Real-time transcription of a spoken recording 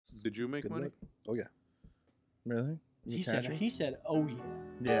Did you make money? Luck. Oh yeah. Really? He said, oh yeah.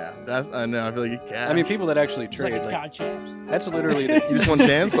 Yeah, that I know. I feel like a cat. I mean, people that actually It's like trade, it's like, got champs. that's literally the you just won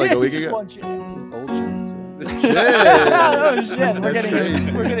chance like a week Just ago. one chance. old champs. Shit. Oh shit! We're That's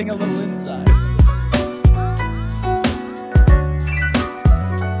crazy. getting a little insight.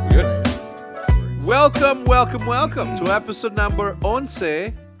 Welcome to episode number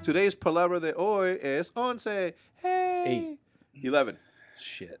 11. Today's palabra de hoy es 11. Hey. 11.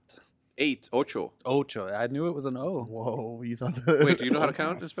 Shit. 8. Ocho. Ocho. I knew it was an O. Whoa, you thought that? Wait, do you know how to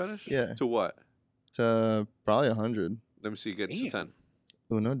count in Spanish? Yeah. To what? To probably 100. Let me see. Get to 10.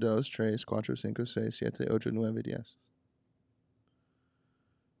 1, 2, 3, 4, 5, 6, 7, 8, 9, 10.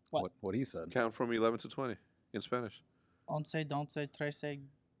 What he said. Count from 11 to 20 in Spanish. Once, doce, trece,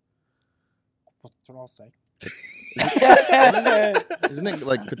 cuatroce. Isn't it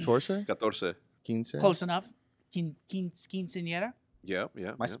like 14? 14. 15? Close enough. Quinceañera. Yeah.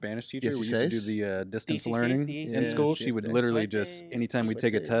 My Spanish teacher, Yes, we he used to do says. the distance 16, learning 16. in school. Yes, She would yes, literally yes. just, anytime we'd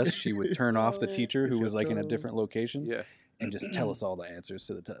take a test, she would turn off the teacher who was like in a Excepto. different location Yeah. and just tell us all the answers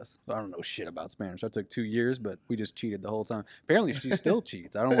to the test. So I don't know shit about Spanish. I took 2 years, but we just cheated the whole time. Apparently, she still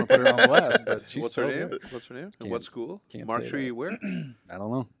cheats. I don't want to put her on blast, but she's What's still her name? good. What's her name? And Can't- what school? can't say Marjorie that. where? I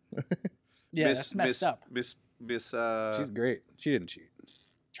don't know. Yeah, that's messed up. Miss. She's great. She didn't cheat.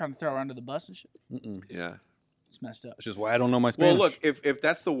 Trying to throw her under the bus and shit. Mm-mm. Yeah. It's messed up. That's just why I don't know my Well, Spanish. look, if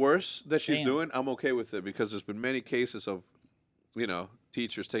that's the worst that she's Damn. doing, I'm okay with it because there's been many cases of,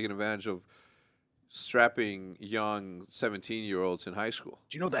 teachers taking advantage of strapping young 17-year-olds in high school.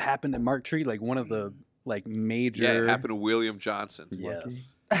 Do you know that happened at Mark Tree? Like one of the major. Yeah, it happened to William Johnson.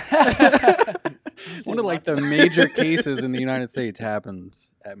 Yes. One of like the major cases in the United States happened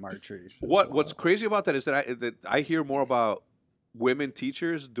at Mark Tree. What's crazy about that is that I hear more about women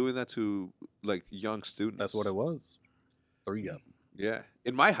teachers doing that to like young students. That's what it was. 3 up. Yeah.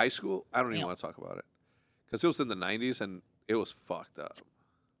 In my high school, I don't even Damn. want to talk about it because it was in the 90s and it was fucked up.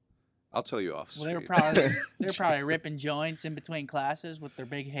 I'll tell you off. Well, they were screen. probably Jesus. ripping joints in between classes with their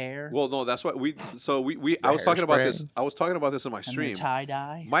big hair Well, no, that's what we. So we. I was talking about this. hairspray. I was talking about this in my and their stream. tie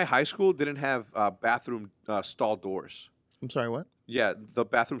dye. My high school didn't have bathroom stall doors. I'm sorry, what? Yeah, the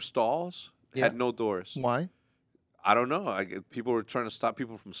bathroom stalls had no doors. Why? I don't know. People were trying to stop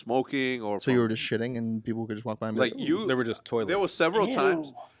people from smoking or. So you were just shitting and people could just walk by and be like like, you. They were just toilets. There was several Ew.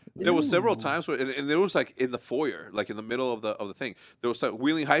 times. There was several times where, and there was like in the foyer, like in the middle of the thing. There was like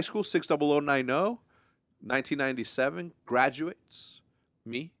Wheeling High School 60090, 1997 graduates.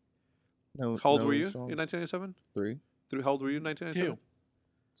 Me. no, How old no were you stalls. in 1997? 3. How old were you in 1997?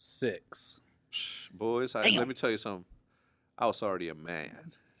 6. Boys, Damn. let me tell you something. I was already a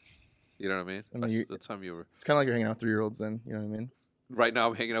man. You know what I mean? I mean, That's you- the time you were. It's kind of like you're hanging out with 3-year-olds then. You know what I mean? Right now,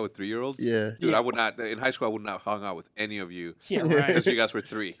 I'm hanging out with 3-year-olds. Yeah. Dude, Yeah. I would not. In high school, I would not have hung out with any of you Yeah, because right. you guys were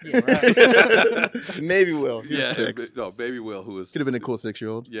 3. Yeah, right. Maybe Will. He was Yeah, 6. no, baby Will, who was Could have been a cool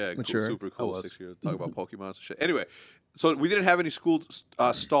 6-year-old. yeah, cool, mature. super cool was. 6-year-old. Talk about Pokemon and shit. Anyway, so we didn't have any school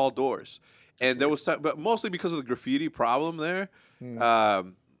stall doors, and there was but mostly because of the graffiti problem there.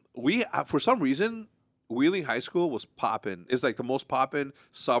 We for some reason, Wheeling High School was popping. It's like the most poppin'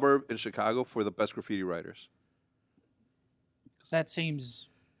 suburb in Chicago for the best graffiti writers. That seems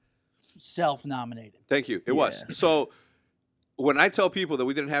self-nominated. Thank you. It was. So when I tell people that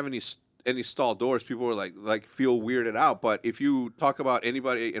we didn't have any stall doors, people were like feel weirded out. But if you talk about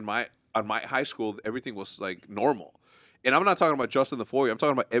anybody on my high school, everything was like normal. And I'm not talking about just in the foyer. I'm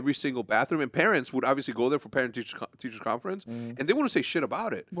talking about every single bathroom. And parents would obviously go there for parent-teachers conference, and they wouldn't say shit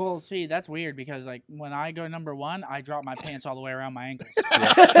about it. Well, see, that's weird because like when I go number 1, I drop my pants all the way around my ankles.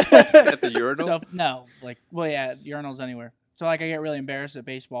 At the urinal? So no, urinals anywhere. So like I get really embarrassed at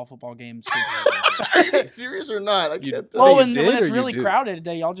baseball, football games. 'cause- Are you serious or not? I You- can't well, you when did it's or you really do? crowded,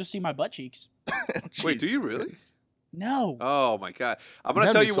 they all just see my butt cheeks. Wait, do you really? No. Oh my God! I'm gonna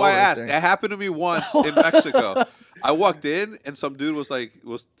That'd tell be you so why I right asked. there. It happened to me once in Mexico. I walked in and some dude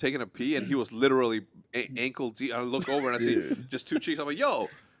was taking a pee and he was literally ankle deep. I look over and I see Dude. just 2 cheeks. I'm like, yo,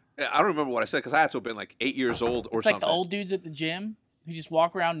 I don't remember what I said because I had to have been like 8 years old or It's like something. the old dudes at the gym who just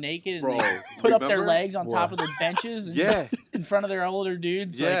walk around naked and Bro, they put up their remember? legs on top of What? their benches and Yeah. in front of their older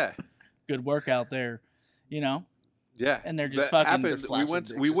dudes. Yeah, Like, good workout there, you know? yeah. And they're just That fucking-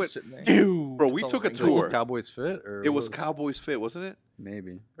 happened. We went. Dude. Dude. Bro, we That's took a all tour. Cowboys Fit? Or It was what Cowboys Fit, wasn't it?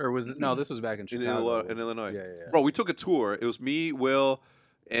 Maybe. Or was it? No, this was back in In Chicago. Illinois. Yeah. Bro, we took a tour. It was me, Will,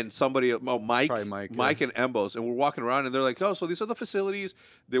 and somebody, Mike, Probably Mike, and Embos, and we're walking around, and they're like, "Oh, so these are the facilities."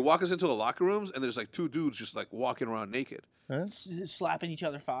 They walk us into the locker rooms, and there's like 2 dudes just like walking around naked. Huh? Slapping each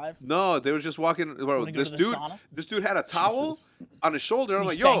other 5. No, they were just walking. Bro, Wanna go this to the dude, sauna? this dude had a towel Jesus. on his shoulder. I'm And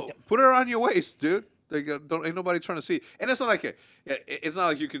like, he "Yo, spanked him. put it around your waist, dude." Like, ain't nobody trying to see. And it's not like it's not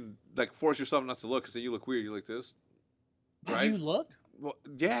like you can like force yourself not to look because then you look weird. You like this, right? You look. Well,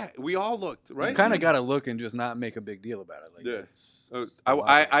 yeah, we all looked, right? You kind of got to look and just not make a big deal about it. Like, Yeah. it's the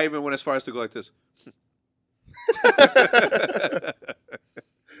I even went as far as to go like this.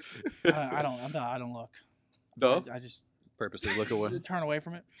 I don't look. No, I just purposely look away. turn away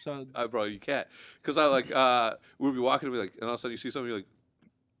from it. So bro, you can't. Because I like we'd be walking and be like, and all of a sudden you see something, you're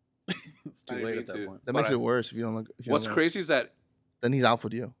like, It's I too didn't late mean at that to. point. That But makes I- it worse if you don't look. If you what's don't look. crazy is that Then he's alpha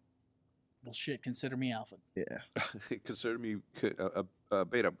you. well, shit. Consider me alpha. Yeah. consider me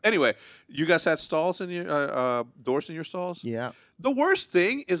beta. Anyway, you guys had stalls in your doors in your stalls. Yeah. The worst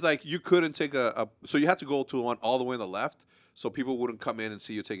thing is like you couldn't take so you had to go to one all the way on the left, so people wouldn't come in and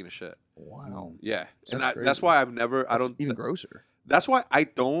see you taking a shit. Wow. Yeah, and That's that's crazy. why I've never. I That's don't. even grosser. That's why I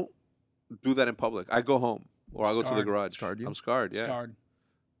don't do that in public. I go home or I go to the Scarred. garage. Scarred you? I'm scarred. Yeah. Scarred.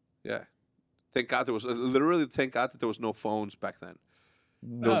 Yeah. Thank God there was literally. Thank God that there was no phones back then.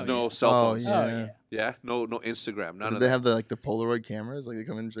 There was Oh, no yeah. cell Oh, phones. yeah. Oh yeah. Yeah. No Instagram. None Did of they that. have the Polaroid cameras? Like they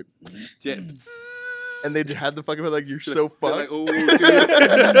come in and just like, Yeah. and they just had the fucking like you're so They're like, fucked. "Ooh, dude."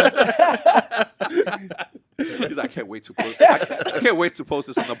 He's like, I can't wait to post. I can't wait to post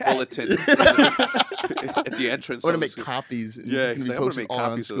this on the bulletin at the entrance. I want to of the make school. copies. And Yeah, it's he's gonna like, be I'm gonna posted make all around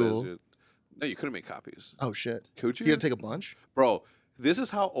copies of this. school. Dude. No, you couldn't make copies. Oh shit! Could you? You gotta take a bunch. Bro, this is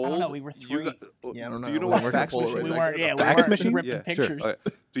how old. don't know, we were you three. got- Yeah, I don't know. Do you know I what wasn't a working fax at Polaroid machine? We back weren't. then. Yeah, we Fax weren't machine? ripping Yeah, sure. pictures.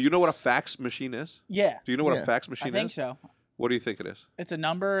 Okay. Do you know what a fax machine is? Yeah, Do you know what Yeah. a fax I machine think is? so. What do you think it is? It's a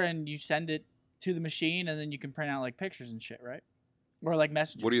number, and you send it to the machine, and then you can print out like pictures and shit, right? Or like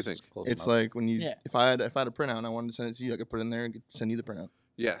messages. What do you think? Close It's enough. like when you, Yeah. if I had a printout and I wanted to send it to you, I could put it in there and send you the printout.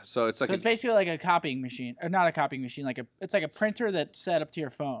 Yeah, so it's like So it's basically like a copying machine, or not a copying machine. It's like a printer that's set up to your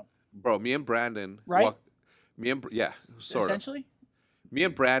phone, bro. Me and Brandon, Right? yeah, sort of. essentially. Me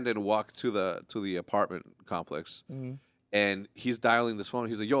and Brandon walked to the apartment complex, Mhm. and he's dialing this phone.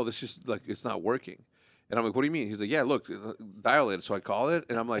 He's like, "Yo, this just like it's not working," and I'm like, "What do you mean?" He's like, "Yeah, look, dial it." So I call it,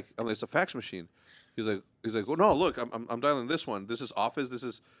 and I'm like, "It's a fax machine." He's like, "Well, no, look, I'm dialing this one. This is Office. This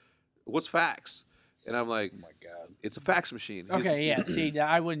is what's fax?" And I'm like, Oh my god. "It's a fax machine." He's- Okay, yeah. See,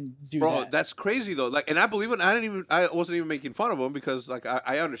 I wouldn't do Bro, that. that's crazy though. Like, and I believe it. I wasn't even making fun of him because like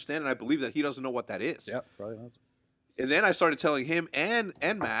I understand and I believe that he doesn't know what that is. Yep, probably not. And then I started telling him and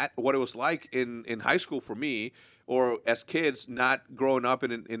Matt what it was like in high school for me, or as kids not growing up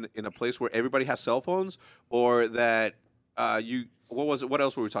in a place where everybody has cell phones, or that what was it? What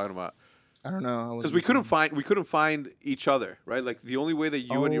else were we talking about? I don't know. Because we couldn't find each other, right? Like the only way that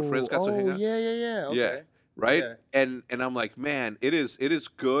you and your friends got to hang out. Yeah. Okay. Yeah. Right. Yeah. And I'm like, man, it is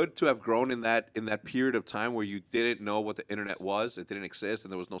good to have grown in that period of time where you didn't know what the internet was, it didn't exist,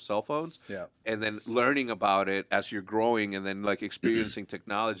 and there was no cell phones. Yeah. And then learning about it as you're growing, and then like experiencing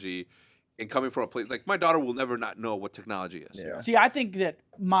technology, and coming from a place like my daughter will never not know what technology is. Yeah. See, I think that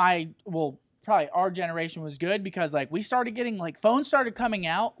probably our generation was good because like we started getting like phones started coming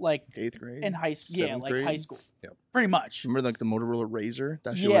out like 8th grade. in high school. Yeah, Seventh like grade? high school. Yep. Pretty much. Remember like the Motorola Razor?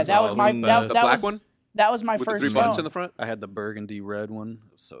 That shit Yeah, was that was my awesome. that, The that black was, one That was my with the first 3 phone. buttons in the front. I had the burgundy red one.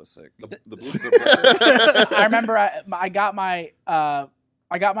 It was so sick. The blue. The I remember I got my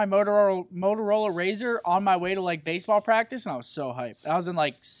Motorola Razor on my way to like baseball practice, and I was so hyped. I was in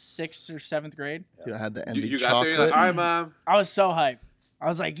like 6th or 7th grade. Dude, I had the you Envy got there. chocolate. You're like, all right, mom. I was so hyped. I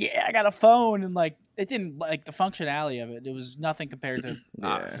was like, yeah, I got a phone, and like it didn't like the functionality of it. It was nothing compared to.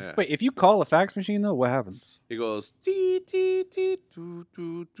 Yeah. Wait, if you call a fax machine though, what happens? He goes, dee, dee, dee, doo,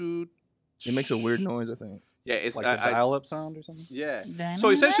 doo, doo. It makes a weird noise, I think. Yeah, it's Like the dial-up sound or something? yeah. So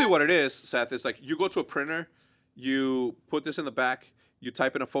essentially, what it is, Seth, is like you go to a printer, you put this in the back, you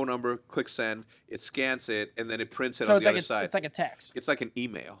type in a phone number, click send, it scans it, and then it prints it So on it's the like other side. it's like a text. It's like an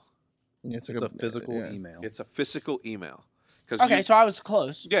email. Yeah, it's like It's a physical yeah. email. It's a physical email. 'Cause Okay, you- so I was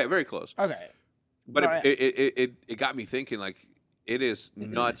close. yeah, very close. Okay. But Right. it got me thinking. Like, it is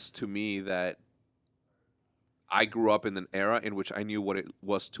nuts to me that I grew up in an era in which I knew what it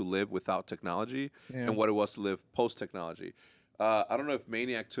was to live without technology Yeah. and what it was to live post technology. I don't know if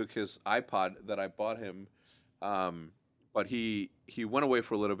Maniac took his iPod that I bought him, but he went away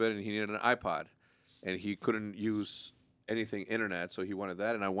for a little bit and he needed an iPod, and he couldn't use anything internet, so he wanted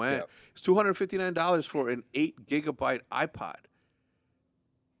that, and I went. Yep. It's $259 for an 8 gigabyte iPod.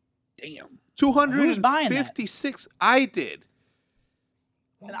 Damn. Who's buying that? 256. I did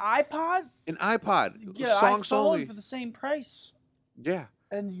An iPod? an iPod. You get an Songs iPhone only. for the same price, Yeah,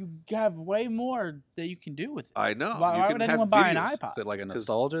 and you have way more that you can do with it. I know. Why You can would have anyone buy an videos. iPod? Is it like a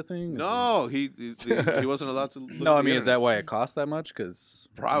nostalgia thing? No, he wasn't allowed to. Look No, at I the mean, is internet. that why it costs that much? Because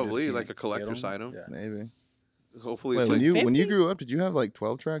Probably, like a collector's item. Yeah. Maybe. Hopefully, Wait, it's when like you 50? grew up, did you have like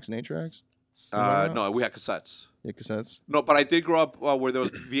 12 tracks and 8 tracks? No, we had cassettes. Yeah, cassettes. No, but I did grow up where there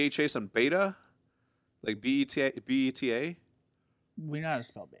was VHS and beta, like BETA. We know how to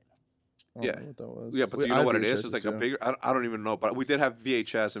spell beta. I don't Yeah. know what that was. Yeah, but do you I know had what it is? VHSs It's like a too. bigger. I don't even know, but we did have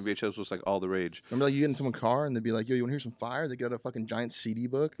VHS, and VHS was like all the rage. Remember, like you get in someone's car and they'd be like, "Yo, you want to hear some fire?" They get out a fucking giant CD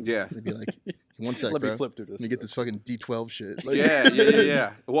book. Yeah. They'd be like, "One sec, Let bro. me flip through this. Let me get this fucking D12 shit." Like,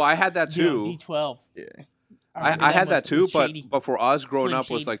 Yeah. Well, I had that too. Yeah, D12. Yeah. remember I had them that with too, Shady. but for us growing Slim up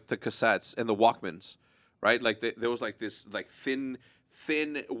was Shady. like the cassettes and the Walkmans, right? Like there was like this like thin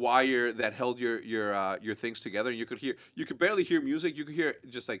wire that held your things together, and you could barely hear music. You could hear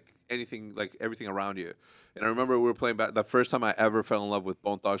just like anything, like everything around you. And I remember we were playing back the first time I ever fell in love with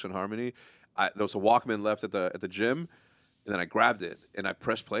Bone Thugs and Harmony. There was a Walkman left at the gym, and then I grabbed it and I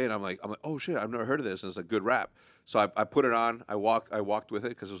pressed play, and I'm like, oh shit, I've never heard of this, and it's a good rap. So I put it on. I walked with it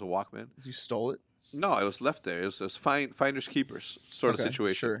because it was a Walkman. You stole it. No, it was left there. It was finders keepers sort of Okay,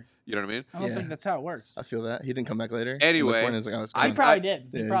 situation. Sure. You know what I mean? I don't Yeah. think that's how it works. I feel that. He didn't come back later. Anyway, He was like, oh, it's I- He gone. probably did.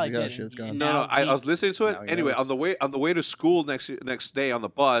 He yeah, probably you got did. shit, it's gone. And No, now I he- was listening to it. Now he Anyway, knows. on the way to school next day on the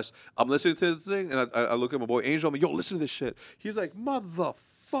bus, I'm listening to the thing, and I look at my boy Angel. I'm like, yo, listen to this shit. He's like,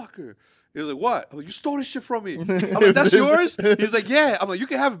 motherfucker. He's like, what? I'm like, you stole this shit from me. I'm like, that's yours? He's like, yeah. I'm like, you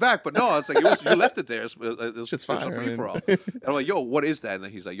can have it back, but no. It's like, you left it there. It was Shit's a fine, I free mean. for all. And I'm like, yo, what is that? And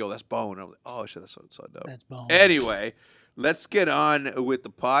then he's like, yo, that's Bone. And I'm like, oh shit, that's so dope. That's bone. Anyway, let's get on with the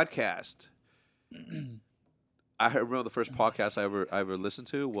podcast. I remember the first podcast I ever listened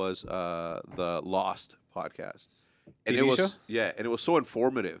to was the Lost podcast, and it TV was show? and it was so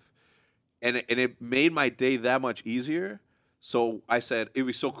informative, and it made my day that much easier. So I said it'd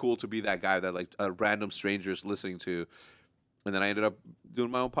be so cool to be that guy that like random strangers listening to, and then I ended up doing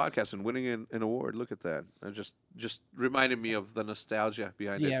my own podcast and winning an award. Look at that! It just reminded me of the nostalgia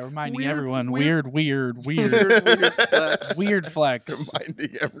behind it. Yeah, reminding Weird, everyone. weird. Weird flex. Weird flex.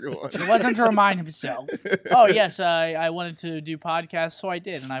 Reminding everyone. It wasn't to remind himself. Oh, yes, I wanted to do podcasts, so I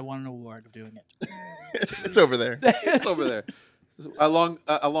did, and I won an award of doing it. It's over there. It's over there,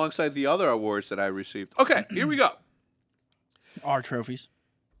 alongside the other awards that I received. Okay, here we go. Our trophies.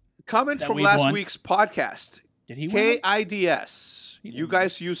 Comment That from we've last won. week's podcast. Did he win? KIDS. He You didn't.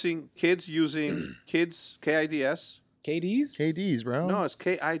 guys kids using KIDS? KDs? KDs, bro. No, it's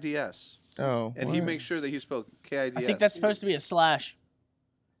KIDS. Oh. And he what? makes sure that he spelled KIDS. I think that's supposed to be a slash.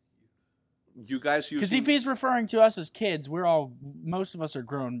 You guys Because using... if he's referring to us as kids, most of us are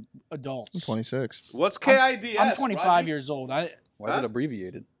grown adults. I'm 26. What's KIDS? I'm 25 Roger? years old. Why is Huh? it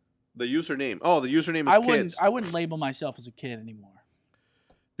abbreviated? The username. Oh, the username is kids. I wouldn't label myself as a kid anymore.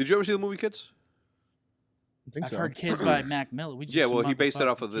 Did you ever see the movie Kids? I think I've so. heard Kids by Mac Miller. We just Yeah, some well, he based it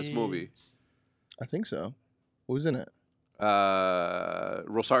off of motherfucking this kid. movie. I think so. Who's in it?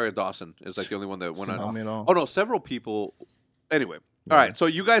 Rosario Dawson is like the only one that went Somehow on. me at all. Oh no, several people. Anyway, Yeah. all right. So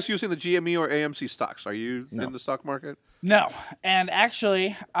you guys using the GME or AMC stocks? Are you No. in the stock market? No, and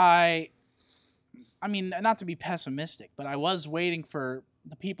actually, I mean, not to be pessimistic, but I was waiting for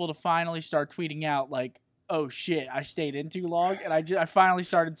the people to finally start tweeting out like, "Oh shit, I stayed in too long," and I finally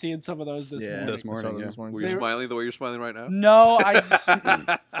started seeing some of those this Yeah, morning. This I saw morning, that yeah. this morning Were too. you They were- smiling the way you're smiling right now? No,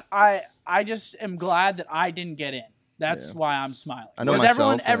 I just am glad that I didn't get in. That's Yeah. why I'm smiling. I know Because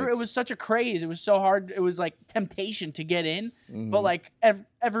everyone, myself, like- it was such a craze. It was so hard. It was like temptation to get in, Mhm. but like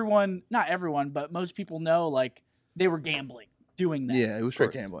everyone, not everyone, but most people know like they were gambling doing that. Yeah, it was straight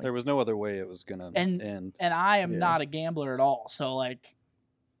course. gambling. There was no other way it was going to And- end. And I am Yeah. not a gambler at all. So like,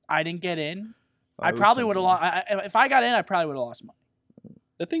 I didn't get in. I was probably would have tempting. lost. If I got in, I probably would have lost money.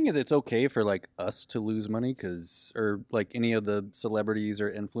 The thing is, it's okay for like us to lose money or like any of the celebrities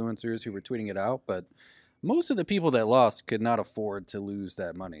or influencers who were tweeting it out, but most of the people that lost could not afford to lose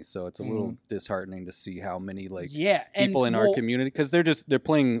that money. So it's a little disheartening to see how many like Yeah, and people in our well, community, because they're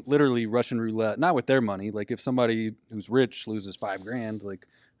playing literally Russian roulette, not with their money. Like if somebody who's rich loses $5,000, like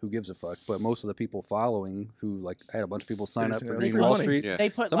who gives a fuck? But most of the people following, who like I had a bunch of people sign They're up just for gonna Green lose Wall free Street. Yeah. They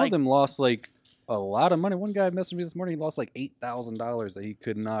put Some like of them lost like a lot of money. One guy messaged me this morning. He lost like $8,000 that he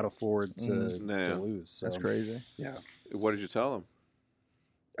could not afford to Yeah. lose. So, That's crazy. Yeah. What did you tell him?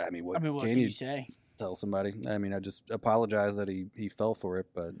 I mean, what, what can can you you say? tell somebody? I mean, I just apologize that he fell for it.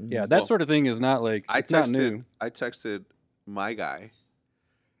 But yeah, Mhm. that Well, sort of thing is not like it's not new. I texted my guy,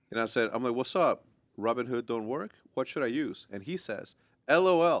 and I said, "I'm like, what's up? Robinhood don't work. What should I use?" And he says,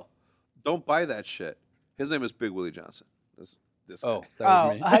 "LOL, don't buy that shit." His name is Big Willie Johnson. This guy. Oh, that was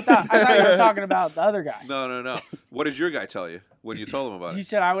Oh, me. I thought you were talking about the other guy. No. What did your guy tell you when you told him about He it?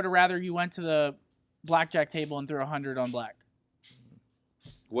 said I would have rather you went to the blackjack table and threw 100 on black.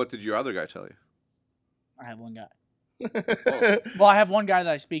 What did your other guy tell you? I have one guy. Oh. Well, I have one guy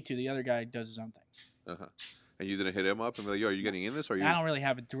that I speak to. The other guy does his own thing. Uh-huh. and you didn't hit him up and be like, "Yo, are you getting in this?" Or you? I don't really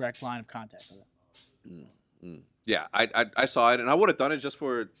have a direct line of contact with him. Yeah, I saw it, and I would have done it just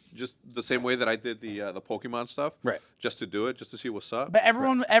the same way that I did the Pokemon stuff, Right. Just to do it, just to see what's up. But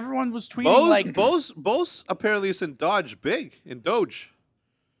everyone was tweeting Bose apparently is in Doge, big in Doge.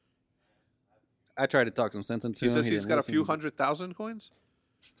 I tried to talk some sense into He him. says he's didn't got a listen. few 100,000 coins.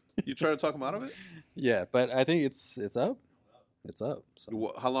 You trying to talk him out of it? Yeah, but I think it's up. It's up.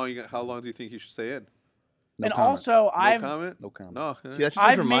 So. How long do you think he should stay in? No and comment. also No I've comment. No comment. No. See, that just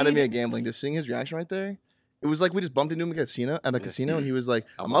I've reminded me made- of gambling. Just seeing his reaction right there. It was like we just bumped into him at a casino, and he was like,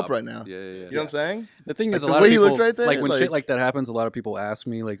 "I'm up right now." Yeah. You know what I'm saying? The thing Like, is, a the lot way of he people, looked right there, like when like- shit like that happens, a lot of people ask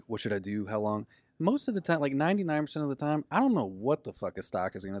me, like, what should I do? How long? Most of the time, like 99% of the time, I don't know what the fuck a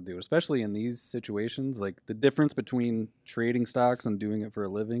stock is going to do, especially in these situations. Like the difference between trading stocks and doing it for a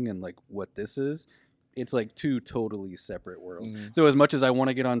living and like what this is, it's like two totally separate worlds. Mhm. So as much as I want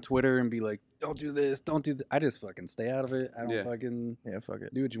to get on Twitter and be like, don't do this, don't do that, I just fucking stay out of it. I don't fucking Yeah, fuck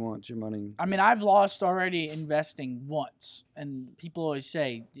it. do what you want. It's your money. I mean, I've lost already investing once, and people always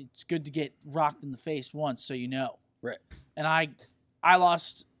say it's good to get rocked in the face once, so you know. Right. And I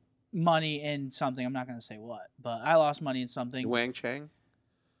lost money in something. I'm not going to say what, but I lost money in something. Wang Chang.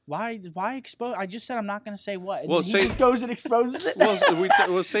 Why expose? I just said I'm not going to say what. And Well, then he say- just goes and exposes it. Well,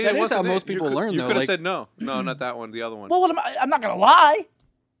 we'll say That it is wasn't how most it. people learn, You though, could have like- said no, not that one, the other one. Well, what I'm not going to lie.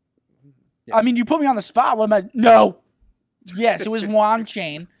 Yeah. I mean, you put me on the spot. What am I? No. Yes, it was Wan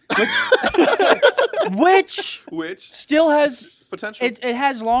Chain, which Which still has potential? it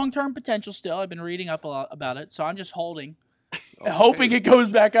has long-term potential still. I've been reading up a lot about it, so I'm just holding, hoping it goes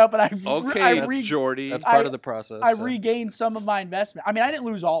back up, and Okay, Jordy. That's part I- of the process. I so. regained some of my investment. I mean, I didn't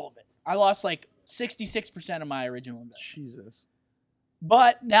lose all of it. I lost like 66% of my original investment. Jesus.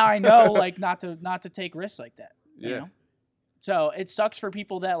 But now I know like not to take risks like that. You Yeah. know? So it sucks for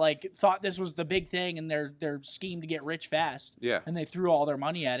people that like thought this was the big thing and their scheme to get rich fast. Yeah. And they threw all their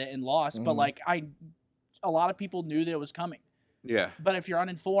money at it and lost. But Mhm. like a lot of people knew that it was coming. Yeah. But if you're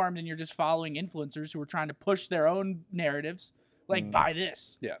uninformed and you're just following influencers who are trying to push their own narratives, like buy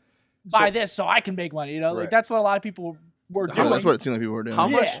this. Yeah. Buy this so I can make money, you know? Like Right. that's what a lot of people were doing. That's what it seemed like people were doing. How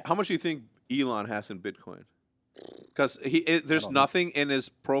Yeah. much do you think Elon has in Bitcoin? Because there's don't know. nothing in his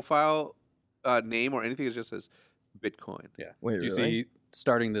profile name or anything. It just says Bitcoin. Yeah. Wait, Do you really? see,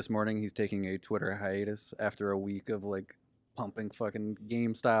 starting this morning, he's taking a Twitter hiatus after a week of like pumping fucking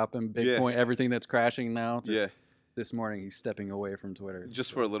GameStop and Yeah. Bitcoin, everything that's crashing now. Just Yeah. This morning, he's stepping away from Twitter.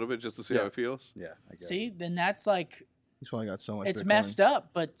 Just for a little bit, just to see Yeah. how it feels. Yeah, I guess. See, then that's like He's probably got so much. it's Bitcoin. messed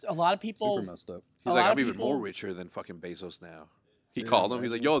up, but a lot of people Super messed up. A He's like, lot I'm of even more people- richer than fucking Bezos now. He Dude, called him.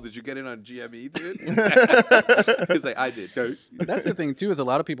 He's like, "Yo, did you get in on GME, dude?" He's like, "I did." Dude. But that's the thing too, is a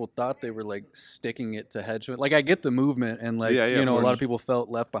lot of people thought they were like sticking it to hedge fund. Like I get the movement and like Yeah, you of know, a lot course. of people felt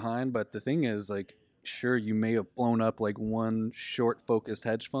left behind, but the thing is like sure you may have blown up like one short focused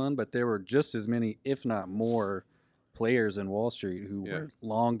hedge fund, but there were just as many, if not more, players in Wall Street who Yeah. were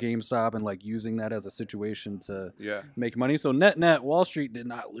long GameStop and like using that as a situation to Yeah. make money. So net Wall Street did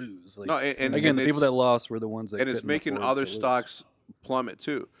not lose. Like No, and again, the people it's- that lost were the ones that and it's couldn't making afford other to lose. stocks plummet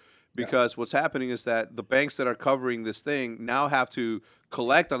too, because what's happening is that the banks that are covering this thing now have to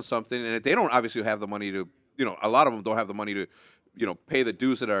collect on something, and they don't obviously have the money to, a lot of them don't have the money to, pay the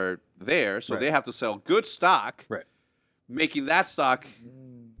dues that are there, so Right. they have to sell good stock, Right. making that stock,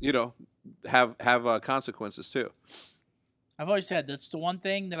 have consequences too. I've always said that's the one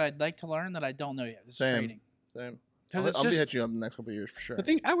thing that I'd like to learn that I don't know yet. Is Same. trading. Same. Because I'll, it's I'll be just hitting you up in the next couple of years for sure. The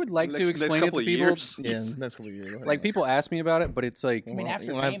thing I would like to Next explain it couple to of people. years. Yeah, in the next couple of years. Like people ask me about it, but it's like I mean,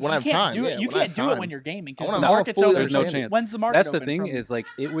 after when I- gaming, when I have you can't time, do it. yeah, You when I can't have do it time. when you're gaming I because wanna- the I wanna market's fully open. there's no understand it. chance. When's the market That's the open thing from? is like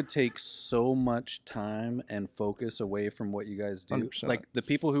it would take so much time and focus away from what you guys do. 100%. Like the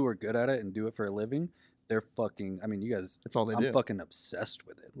people who are good at it and do it for a living, they're fucking. I mean, you guys. That's all they I'm do. fucking obsessed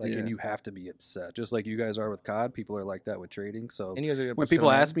with it. Like, Yeah. and you have to be obsessed, just like you guys are with COD. People are like that with trading. So And you guys are gonna when put people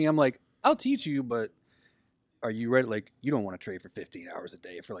 7 ask me, I'm like, I'll teach you, but are you ready? Like, you don't want to trade for 15 hours a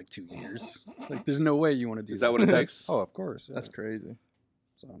day for like 2 years. Like, there's no way you want to do Is that what it takes? Oh, of course. That's crazy.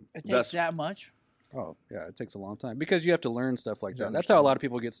 So, It That's- takes that much. oh, yeah, it takes a long time because you have to learn stuff like Yeah, that. That's how a understand. lot of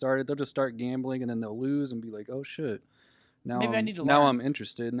people get started. They'll just start gambling and then they'll lose and be like, oh, shit. Now, Maybe I need to now learn. I'm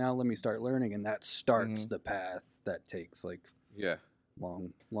interested. Now let me start learning. And that starts Mhm. the path that takes like Yeah.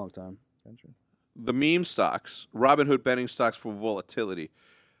 long time. Gotcha. The meme stocks, Robinhood betting stocks for volatility.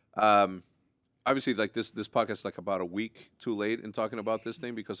 obviously like this podcast is like about a week too late in talking about this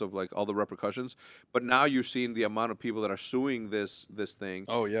thing because of like all the repercussions. But now you're seeing the amount of people that are suing this thing.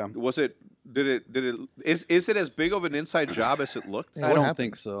 Oh yeah. Is it as big of an inside job as it looked? Yeah, I what don't happened?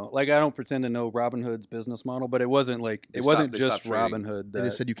 think so. Like I don't pretend to know Robinhood's business model, but it wasn't like They it wasn't stopped just trading. Robinhood They that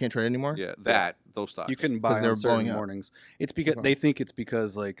just said you can't trade anymore. Yeah, those stocks. you couldn't 'Cause buy they were on certain blowing up. mornings. It's because Okay. they think it's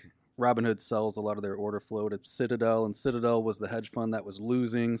because like Robinhood sells a lot of their order flow to Citadel, and Citadel was the hedge fund that was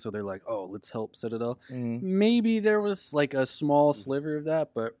losing, so they're like, oh, let's help Citadel. Mhm. Maybe there was like a small sliver of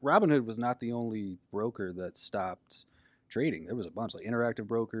that, but Robinhood was not the only broker that stopped trading. There was a bunch, like Interactive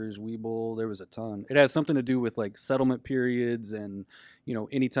Brokers, Webull, there was a ton. It has something to do with like settlement periods, and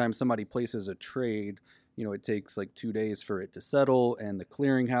anytime somebody places a trade, it takes like 2 days for it to settle, and the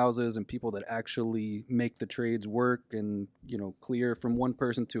clearing houses and people that actually make the trades work and clear from one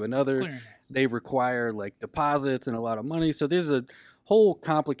person to another, Clearinghouse. they require like deposits and a lot of money. So there's a whole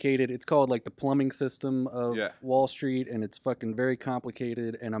complicated, it's called like the plumbing system of Wall Street, and it's fucking very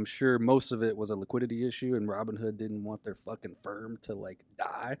complicated, and I'm sure most of it was a liquidity issue, and Robinhood didn't want their fucking firm to like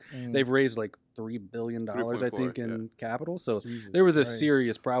die. Mm. They've raised like $3 billion, I 3.4, think, in capital. So Jesus there was a Christ.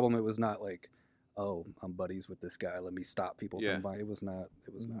 serious problem. It was not like, oh, I'm buddies with this guy, let me stop people Yeah. from buying. It was not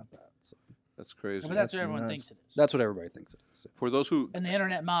that. So That's crazy. But that's That's what everyone nuts. thinks it is. that's what everybody thinks it is. So, For those who And the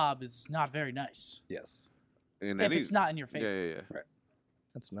internet mob is not very nice. yes. If it's not in your favor, yeah.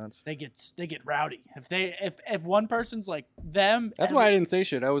 That's nuts. they get rowdy. If one person's like them, That's why I didn't say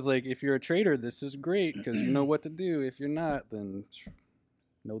shit. I was like, if you're a trader, this is great because you know what to do. If you're not, then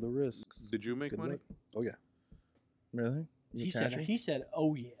know the risks. Did you make Good money? luck. Oh yeah. Really? You He catch said. it? He said,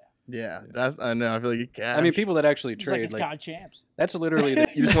 "Oh yeah." Yeah, I know. I feel like you can. I mean, people that actually He's like, trade, it's like God champs. that's literally the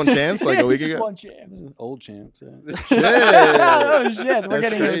you just won champs like a week Just ago. won champs. old champs. Yeah. Oh shit! We're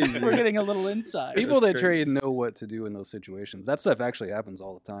That's crazy. we're getting a little insight. People that That's trade know what to do in those situations. That stuff actually happens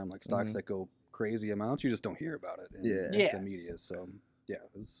all the time. Like stocks Mhm. that go crazy amounts, you just don't hear about it in Yeah. the media. So yeah,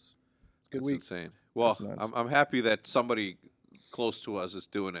 it's a good That's week. insane. Well, That's nuts. I'm happy that somebody close to us is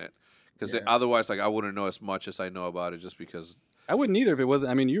doing it because Yeah. otherwise, like I wouldn't know as much as I know about it just because. I wouldn't either if it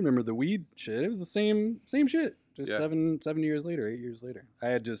wasn't. I mean, you remember the weed shit? It was the same shit. Just Yeah. 7 years later, 8 years later.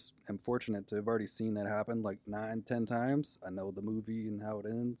 am fortunate to have already seen that happen like 9, 10 times. I know the movie and how it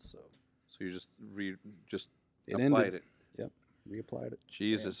ends, so So you just it applied ended. it. Yep, reapplied it.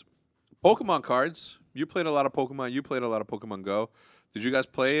 Jesus. Pokemon cards. You played a lot of Pokemon. You played a lot of Pokemon Go. Did you guys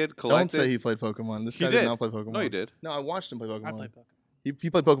play it? Collect Don't say it? he played Pokemon. This He guy did. did not play Pokemon. No, he did. No, I watched him play Pokemon. I play Pokemon. He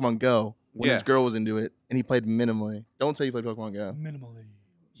played Pokemon Go when Yeah. his girl was into it, and he played minimally. Don't say he played Pokemon Go. Minimally.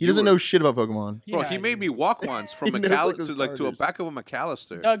 He doesn't know shit about Pokemon. Bro, Yeah, he made me walk once from He knows, like, the to a starters. back of a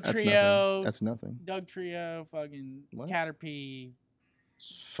McAllister. Doug That's Trio. nothing. That's nothing. Doug Trio. Fucking What? Caterpie.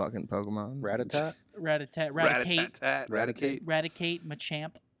 It's fucking Pokemon. Rat-a-tat. Raticate. Rat-a-tat-tat. Raticate.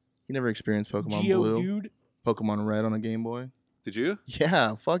 Machamp. He never experienced Pokemon Blue, Geodude. Pokemon Red on a Game Boy. Did you?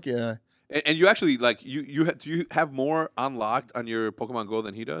 Yeah, fuck yeah. And you actually like you do you have more unlocked on your Pokemon Go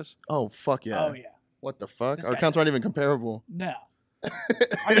than he does? Oh fuck yeah. Oh yeah. What the fuck? This Our guy's accounts aren't even comparable. No.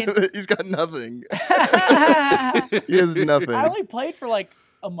 I mean- He's got nothing. I He has nothing. only played for like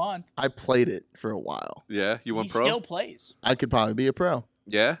a month. I played it for a while. Yeah, you went He pro. still plays. I could probably be a pro.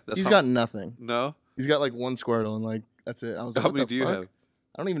 Yeah, that's He's how- got nothing. no. He's got like one Squirtle and like that's it. I was like, How what many the do you fuck? have?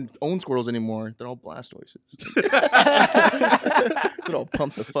 I don't even own Squirtles anymore. They're all Blastoises. They're all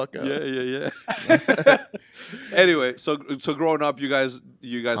pumped the fuck up. Yeah. Anyway, so growing up, you guys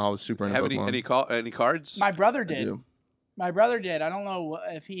I was super into have Pokemon. any cards? My brother I did. do. My brother did. I don't know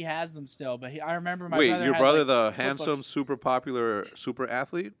if he has them still, but I remember my Wait, brother. your had, brother, like, the flip handsome, books. super popular, super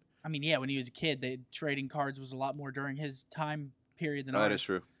athlete? I mean, yeah, when he was a kid, trading cards was a lot more during his time period than Oh, that ours. is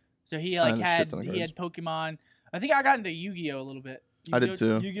true. So he I like own a shit had ton of he had Pokemon. I think I got into Yu-Gi-Oh a little bit. I did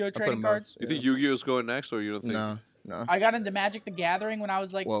too. Yu-Gi-Oh put trading them cards. You think Yu-Gi-Oh is going next, or you don't think? No. I got into Magic the Gathering when I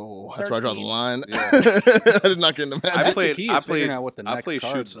was like. Whoa, that's where I draw the 13. line. Yeah. I did not get into I Magic. That's the played. key I is figuring played. out what the I next played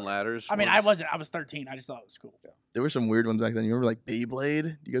cards shoots are. and ladders. I mean, once. I was 13. I just thought it was cool. There were some weird ones back then. You remember like Beyblade?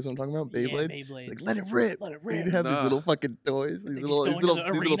 Do you guys know what I'm talking about? Beyblade? Yeah, Beyblades. Like let it rip. Let it They'd rip. have these Nah. little fucking toys. These They little, just these go little, into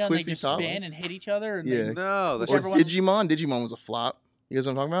the these arena little and they twisty just tops. spin and hit each other. And Yeah. they- No, that's Or Whichever one- Digimon. Digimon was a flop. You guys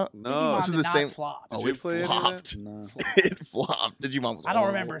know what I'm talking about? no. Digimon This is did the not same- flop. Did Oh, you it play any of that? flopped. No. It flopped. Digimon was I don't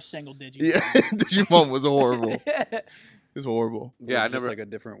horrible. remember a single Digimon. Yeah, Digimon was horrible. It was horrible. Was Yeah, it I just never. like a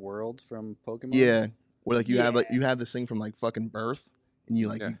different world from Pokemon. Yeah, where like you have Yeah. like you have this thing from like fucking birth, and you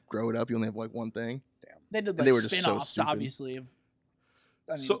like Yeah. you grow it up. You only have like one thing. They did And like they were just so spin-offs, stupid. obviously. I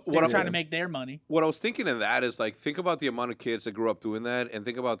mean, So they what were I'm- trying to Yeah. make their money. What I was thinking of that is like think about the amount of kids that grew up doing that, and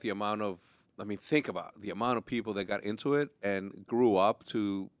think about the amount of think about the amount of people that got into it and grew up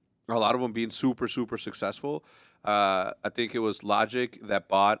to a lot of them being super super successful. I think it was Logic that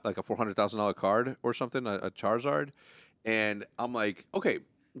bought like a $400,000 card or something, a Charizard, and I'm like, okay,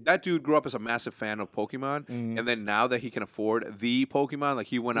 that dude grew up as a massive fan of Pokemon, and then now that he can afford the Pokemon, like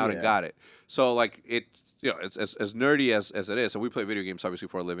he went out and got it. So like it's it's as nerdy as it is, and we play video games obviously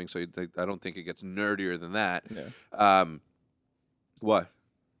for a living, so I don't think it gets nerdier than that. Yeah. What?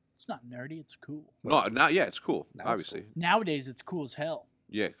 It's not nerdy. It's cool. No, not yeah, it's cool. Now it's Obviously, Nowadays, it's cool as hell.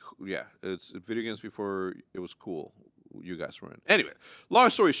 yeah. It's video games before it was cool. You guys were in. Anyway, long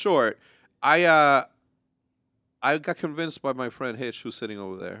story short, I got convinced by my friend Hitch, who's sitting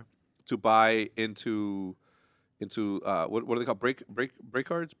over there, to buy into what are they called? Break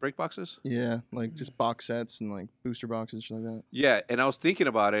cards, break boxes. Yeah, like just box sets and like booster boxes, shit like that. Yeah, and I was thinking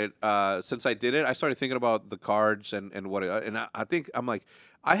about it since I did it. I started thinking about the cards and what and I think I'm like,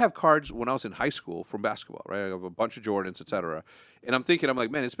 I have cards when I was in high school from basketball, right? I have a bunch of Jordans, etc. And I'm thinking, I'm like,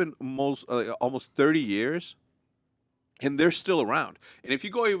 man, it's been almost 30 years, and they're still around. And if you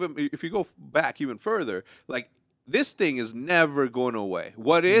go back even further, like this thing is never going away.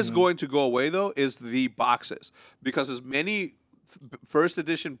 What is going to go away though is the boxes, because as many first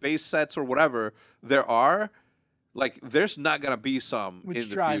edition base sets or whatever there are, like there's not gonna be some Which in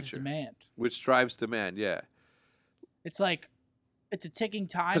the drives future. demand. Which drives demand, yeah. It's like it's a ticking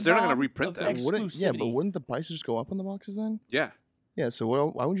time. 'Cause they're not gonna bomb reprint of them. Yeah, but exclusivity. wouldn't the prices just go up on the boxes then? Yeah, Yeah, so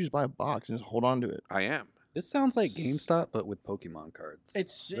why wouldn't you just buy a box and just hold on to it? I am. This sounds like GameStop, but with Pokemon cards.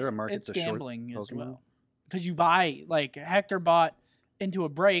 It's Is there a market it's to short gambling as Pokemon? well. Because you buy, like Hector bought into a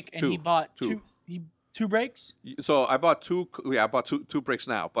break, and he bought two breaks. So I bought two. Yeah, I bought two breaks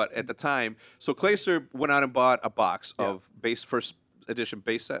now. But at the time, so Clayster went out and bought a box of base first edition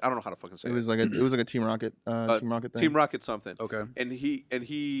base set. I don't know how to fucking say it. It was like a Team Rocket Team Rocket thing. Team Rocket something. Okay. And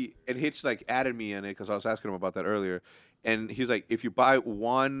Hitch like added me in it because I was asking him about that earlier. And he's like, if you buy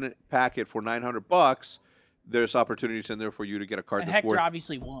one packet for $900, there's opportunities in there for you to get a card And that's Hector worth.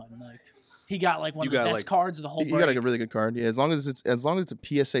 obviously won. Like he got like one You of the got, best like- cards of the whole You break. got like a really good card. Yeah, as long as it's a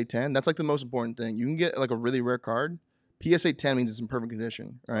PSA 10, that's like the most important thing. You can get like a really rare card. PSA 10 means it's in perfect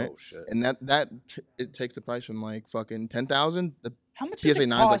condition, right? Oh shit. And it takes the price from like fucking 10,000. How much PSA does it 9's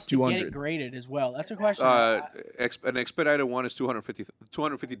like cost to get 200. it graded as well? That's a question. An expedited one is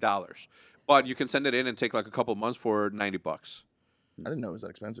 $250, but you can send it in and take like a couple months for $90. I didn't know it was that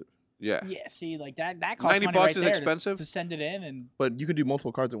expensive. Yeah. Yeah, see, like that costs $90 money right is there expensive? to send it in, and But you can do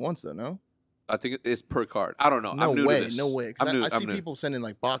multiple cards at once, though. No, I think it's per card. I don't know. no I'm new way, to this. no way. 'Cause I'm new. I see I'm new. people sending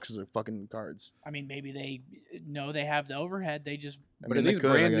like boxes of fucking cards. I mean, maybe they know they have the overhead. They just But are they these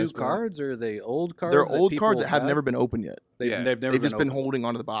could, I brand new guess, but cards or are they old cards? They're that old people cards that have had? never been opened yet. Yeah. They've never They've just been opened. holding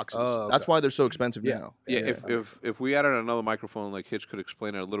onto the boxes. Oh, That's okay. why they're so expensive Yeah. now. Yeah, if we added another microphone, like Hitch could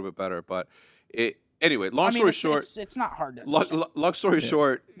explain it a little bit better. But anyway, long story short, it's not hard to understand. long story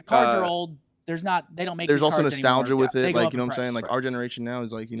short, The cards are old. They don't make. There's these also cards nostalgia anymore. with They it, go like up you know in what I'm saying. price. Like our generation now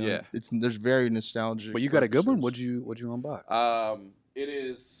is like Yeah. there's very nostalgic. But you got a good one. purposes. What'd you unbox? It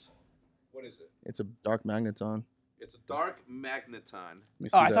is. What is it? It's a Dark Magneton. It's a dark magneton. Let me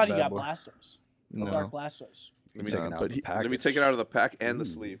Oh, see I that thought you bad got boy. Blastoise. No. Dark Blastoise. Let me, Taking No, out but the he- package. let me take it out of the pack and the Ooh.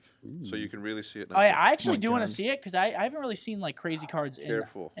 sleeve, so you can really see it. Now. Oh yeah, I actually my do want to God. see it because I haven't really seen like crazy cards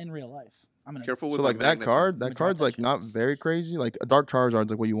Careful. in real life. I'm gonna Careful with So the like that magnets. card, Let me that drop card's that like shit. not very crazy. Like a Dark Charizard's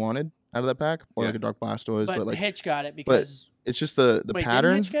like what you wanted out of that pack, or Yeah. like a Dark Blastoise. But, But like Hitch got it because it's just the wait,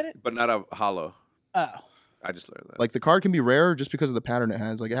 pattern. didn't Hitch get it? but not a hollow. Oh, I just learned that. Like the card can be rare just because of the pattern it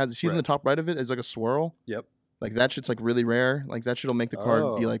has. Like it has. See in the Right. top right of it, it's like a swirl. Yep. Like that shit's like really rare. Like that shit'll make the card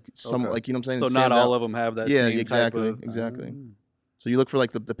be Oh, like some okay. like you know what I'm saying. So It not stands all out. of them have that. Yeah, same exactly, type of, exactly. So you look for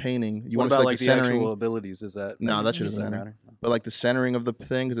like the painting. You What want to about see like like the the centering, actual abilities? Is that No, that shit does doesn't matter. But like the centering of the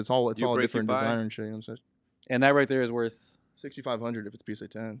thing because it's all You a break, you different buy. designer and shit. You know what I'm saying? And that right there is worth. 6,500 if it's PSA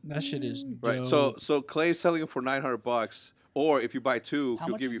 10. that shit is right. dope. So Clay's selling it for $900, or if you buy two, How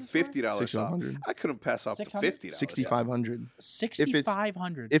he'll much give is you this for? $50 off. 6,500. I couldn't pass off the 600? $50. 6,500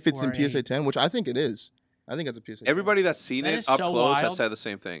 $6,500 if it's in for a- PSA 10, which I think it is. I think that's a PSA 10. Everybody that's seen That it is up so close has wild. said the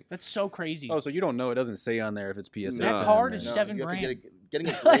same thing. That's so crazy. Oh, so you don't know? It doesn't say on there if it's PSA. That 10 card or is not. $7 you have to grand. getting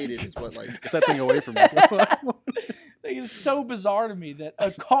it graded is what like. Get that thing away from me. Like, it's so bizarre to me that a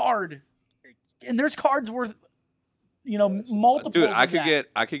card, and there's cards worth, multiples. Dude, of I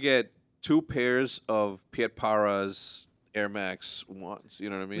that. could get two pairs of Piet Para's Air Max ones. You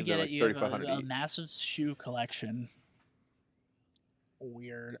know what I mean? We They're get like it. You have $3,500 a each. massive shoe collection.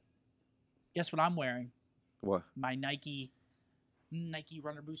 Weird. Guess what I'm wearing? What? My Nike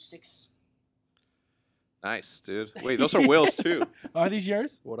Runner Boost 6. Nice, dude. Wait, those are Will's too. Are these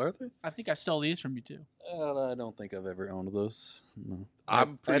yours? What are they? I think I stole these from you too. I don't think I've ever owned those. No. I'm I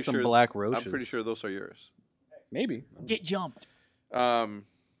had pretty some sure. black roaches. I'm pretty sure those are yours. Maybe. Get jumped. Um,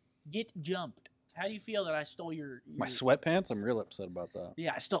 Get jumped. How do you feel that I stole your My sweatpants? I'm real upset about that.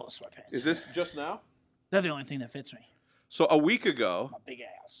 Yeah, I stole the sweatpants. Is this just now? They're the only thing that fits me. So a week ago, My big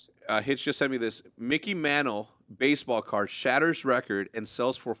ass. Hitch just sent me this Mickey Mantle baseball card shatters record and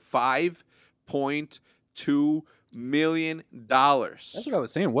sells for $5.2 million. That's what I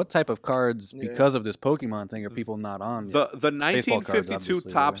was saying. What type of cards, Yeah. because of this Pokemon thing, are people not on? yet? The Baseball cards, 1952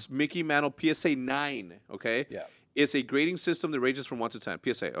 obviously, Topps Mickey Mantle PSA 9. Okay. Yeah. It's a grading system that ranges from 1 to 10.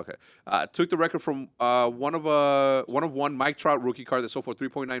 PSA, okay. Took the record from one of one Mike Trout rookie card that sold for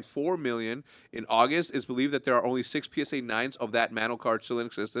 $3.94 million in August. It's believed that there are only 6 PSA 9s of that Mantle card still in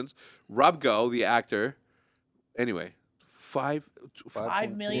existence. Rob Go, the actor, anyway, $5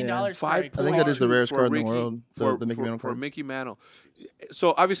 million. Yeah. For a I think that is the card. rarest for card in Ricky- the world. for The Mickey Mantle for card. Mickey Mantle.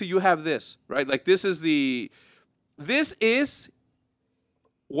 So obviously you have this, right? Like this is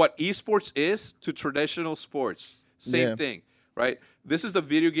what esports is to traditional sports. Same Yeah. thing, right? This is the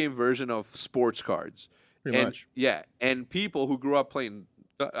video game version of sports cards. Pretty much. Yeah, and people who grew up playing.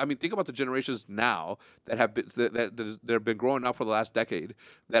 I mean, think about the generations now that have been that have been growing up for the last decade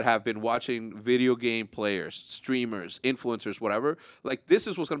that have been watching video game players, streamers, influencers, whatever. Like this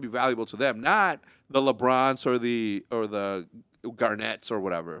is what's going to be valuable to them, not the LeBrons or the Garnetts or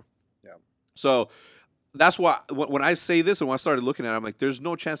whatever. Yeah. So that's why when I say this and when I started looking at it, I'm like, there's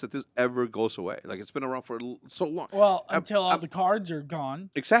no chance that this ever goes away. Like it's been around for so long. Well, I'm- until all I'm- the cards are gone,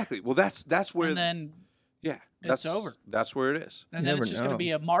 Exactly. Well, that's where and then that's over. That's where it is. and You then never it's just going to know.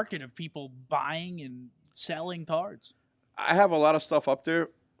 be a market of people buying and selling cards. I have a lot of stuff up there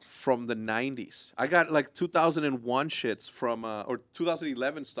from the 90s. I got like 2001 shits from or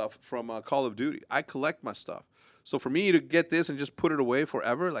 2011 stuff from Call of Duty. I collect my stuff. So for me to get this and just put it away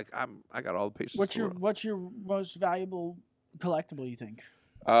forever, like I got all the patience. What's in the your world. What's your most valuable collectible? You think?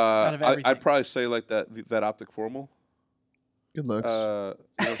 Uh, out of everything? I'd probably say like that OpTic Formal. Good looks. You know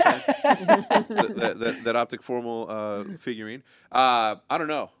what I'm saying? that OpTic Formal figurine. I don't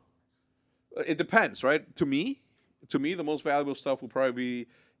know. It depends, right? To me, the most valuable stuff will probably be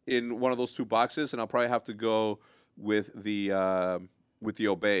in one of those two boxes, and I'll probably have to go with the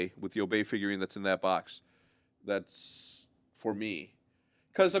Obey figurine that's in that box. That's for me.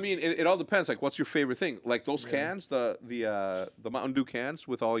 Because I mean, it all depends. Like, what's your favorite thing? Like those cans, the Mountain Dew cans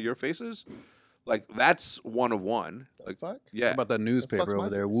with all your faces. Like that's one of one. Like, fuck? yeah, How about that newspaper fuck's over my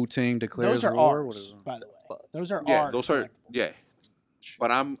there? Wu-Tang declares Those are war. What ours, is it? by the way. Those are yeah, ours. those are collectibles. yeah.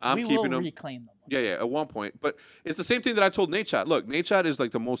 But I'm we keeping will them. reclaim them. Yeah, at one point. But it's the same thing that I told Nate Chat. Look, Nate Chat is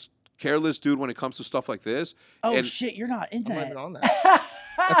like the most careless dude when it comes to stuff like this. Oh And- shit, you're not in I'm not that. even on that.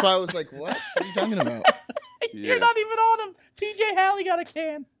 That's why I was like, what? What are you talking about? You're Yeah. not even on him. TJ Halley got a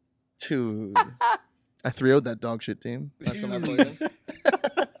can. Dude. I 3-0'd that dog shit team. Last time I played him.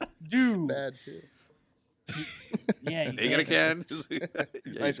 Dude. Bad, too. Yeah, you They get a did. can. Yeah,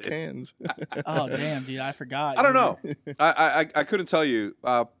 Nice you did. cans. Oh damn, dude, I forgot. I don't know. I couldn't tell you.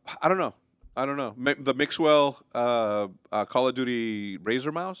 I don't know. The Mixwell Call of Duty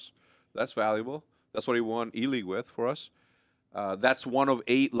Razor mouse. That's valuable. That's what he won E-League with for us. That's one of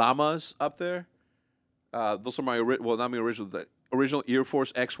 8 llamas up there. Those are my not my original. The original Air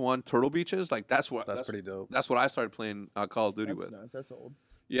Force X1 Turtle Beaches. Like that's Pretty dope. That's what I started playing Call of Duty That's with. nuts. That's old.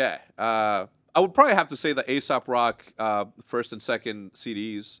 Yeah. I would probably have to say the Aesop Rock first and second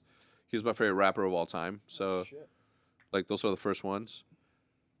CDs. He's my favorite rapper of all time. So, Shit. like, those are the first ones.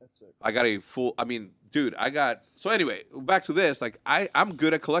 That's sick. I got a full. I mean, dude, I got. So anyway, back to this. Like, I'm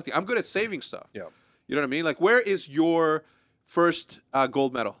good at collecting. I'm good at saving stuff. Yeah. You know what I mean? Like, where is your first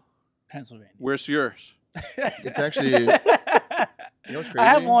gold medal? Pennsylvania. Where's yours? It's actually, you know what's crazy? I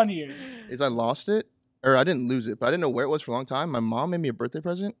have one here. Is I lost it, or I didn't lose it, but I didn't know where it was for a long time. My mom made me a birthday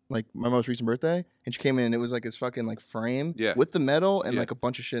present, like my most recent birthday, and she came in and it was like this fucking like frame Yeah. with the medal and Yeah. like a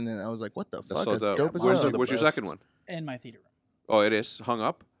bunch of shit in it. I was like, what the That's fuck? so That's dope as Where's, hell. the where's your best. second one? In my theater room. Oh, it is hung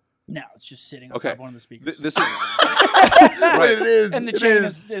up. No, it's just sitting on Okay. top of one of the speakers. This is Right, it is. and the it chain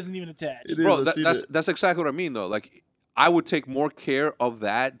is. isn't even attached. It is. bro. Let's see That's exactly what I mean, though. Like, I would take more care of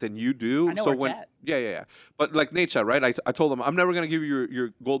that than you do. I know so where it's when at. yeah. But like Nature, right? I told him I'm never gonna give you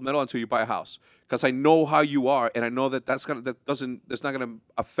your gold medal until you buy a house because I know how you are and I know it's not gonna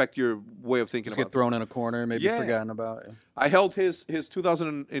affect your way of thinking Just about get thrown in a corner, maybe Yeah. forgotten about. Yeah. I held his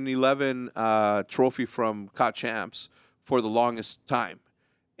 2011 trophy from COT Champs for the longest time.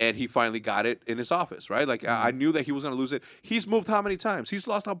 And he finally got it in his office, right? Like, I knew that he was going to lose it. He's moved how many times? He's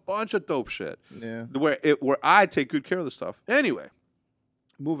lost a bunch of dope shit. Yeah. Where I take good care of the stuff. Anyway,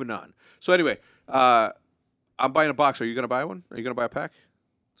 moving on. So anyway, I'm buying a box. Are you going to buy one? Are you going to buy a pack?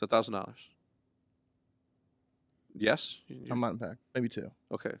 It's $1,000. Yes? I'm not in pack. Maybe 2.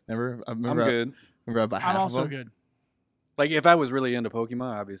 Okay. Remember? I'm good. Remember I bought half I'm of also them? good. Like if I was really into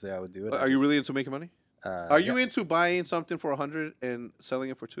Pokemon, obviously I would do it. Are you really into making money? Are you yeah. into buying something for 100 and selling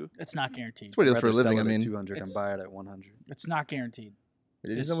it for 2? It's not guaranteed. That's what he I'd does for a rather living. sell I it at mean, 200 and It's- buy it at 100. It's not guaranteed.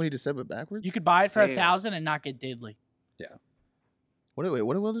 isn't that what he just said, but backwards? You could buy it for Damn. 1,000 and not get diddly. What did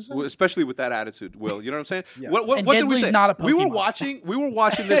Will just say? Especially with that attitude, Will. You know what I'm saying? Yeah. What And did we Diddley's say? not a we were Pokemon.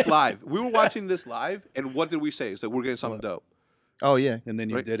 watching this live. We were watching this live, and what did we say? It's like we're getting something What? dope. Oh yeah, And then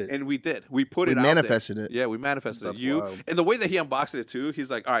you Right? did it. And we did. We put we it out manifested there. it. Yeah, we manifested That's it. You wild. and the way that he unboxed it too, he's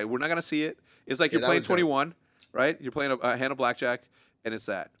like, all right, we're not gonna see it. It's like Yeah, you're that playing was dope. 21, right? You're playing a hand of blackjack, and it's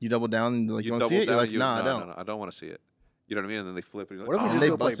that. You double down and like you want to see double it. You're down, like, nah, I don't. No, I don't want to see it. You know what I mean? And then they flip it. You're What if like, we oh. just They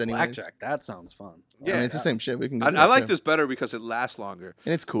go play bust anyways. blackjack? That sounds fun. Yeah. I mean, it's the same shit. We can. Go I do that, like too. this better because it lasts longer.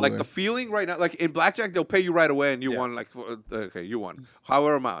 And it's cool. Like the feeling right now, like in blackjack, they'll pay you right away, and you Yeah. won. Like, okay, you won.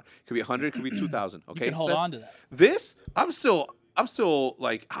 However amount, it could be 100, it could be 2,000. You Okay, can hold Seth? on to that. This, I'm still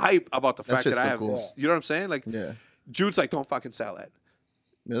like hype about the That fact that shit's I so have. cool. You know what I'm saying? Like, Yeah. Jude's like, don't fucking sell that.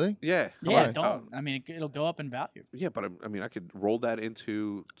 Really? Yeah, Yeah, Why? don't. I mean, it'll go up in value. yeah, but I mean, I could roll that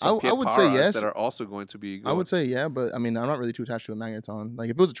into I some would say Piaparas yes. that are also going to be. I would say yeah, but I mean, I'm not really too attached to a Magneton.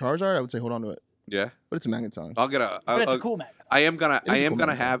 Like if it was a Charizard, I would say hold on to it. yeah. But it's a Magneton. I'll get a. But it's I'll- a cool magnet. I am gonna. It I is a am cool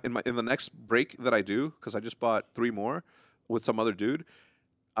gonna magazine. have in the next break that I do because I just bought 3 more with some other dude.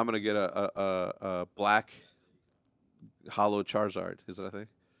 I'm gonna get a black hollow Charizard. Is that a thing?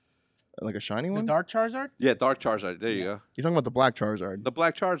 Like a shiny The one. Dark Charizard? Yeah, dark Charizard. There you go. You're talking about the black Charizard. The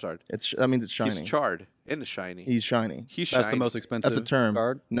black Charizard. That means it's shiny. He's charred and shiny. He's shiny. He's That's shiny. the most expensive That's a term.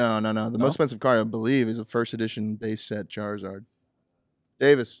 card. No. The No? most expensive card, I believe, is a first edition base set Charizard.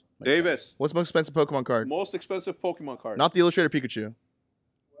 Davis. Davis. What's the most expensive Pokemon card? Most expensive Pokemon card. Not the Illustrated Pikachu.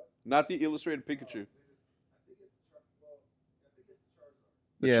 Not the illustrated Pikachu.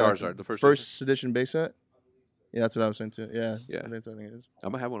 The Yeah, like Charizard. The first. First edition base set. Yeah, that's what I was saying too. Yeah. Yeah. That's what I think it is.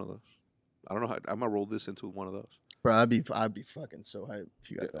 I'm gonna have one of those. I don't know how. I'm gonna roll this into one of those. Bro, I'd be fucking so hyped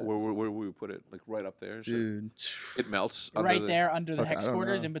if you got that. Where would we put it? Like right up there. and shit? Dude. It melts. under Right the- there under the Fuck, I hex don't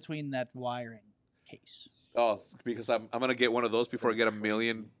quarters know. in between that wiring case. Oh, because I'm gonna get one of those before I get a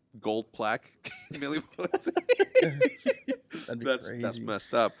million gold plaque. Million points. That'd be That's crazy.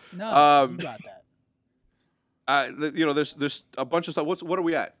 messed up. No, Um, you got that. You know, there's a bunch of stuff. What are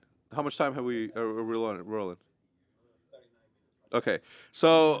we at? How much time have we? Are we rolling? Okay,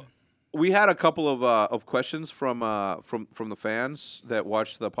 so we had a couple of questions from the fans that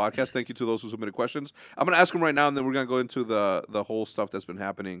watched the podcast. Thank you to those who submitted questions. I'm gonna ask them right now, and then we're gonna go into the whole stuff that's been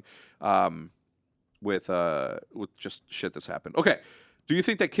happening, with just shit that's happened. Okay. Do you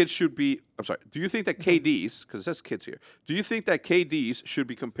think that kids should be? I'm sorry. Do you think that KDs, because it says kids here, do you think that KDs should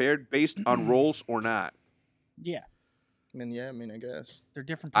be compared based on roles or not? Yeah, I mean, I guess. they're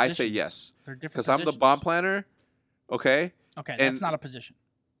different I positions. say yes. They're different Because I'm the positions. bomb planner. Okay. Okay, and- that's not a position.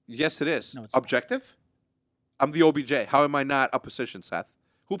 Yes, it is. No, it's not. Objective. I'm the OBJ. How am I not a position, Seth?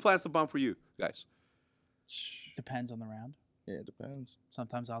 Who plants the bomb for you guys? Depends on the round. Yeah, it depends.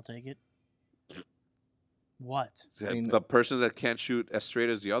 Sometimes I'll take it. What? I mean, The person that can't shoot as straight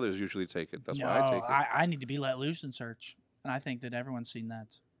as the others usually take it. That's no, why I take it. I need to be let loose and search. And I think that everyone's seen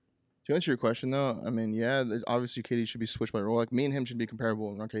that. To answer your question, though, I mean, yeah, obviously KD should be switched by role. Like me and him should be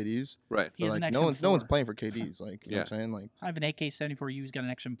comparable in our KDs. Right. He But, has like, an no one's XM4. playing for KDs. Like you know what I'm saying? Like I have an AK-74U. He's got an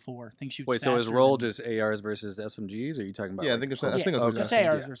XM4. Thing shoots Wait, so is faster roll than- just ARs versus SMGs? Or are you talking about? yeah, I like, think it's oh, I think that's what okay. Just he's asking.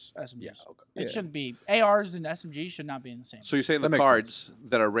 ARs Yeah. versus SMGs. Yeah, okay. Yeah. It shouldn't be. ARs and SMGs should not be in the same. So you're saying That the makes cards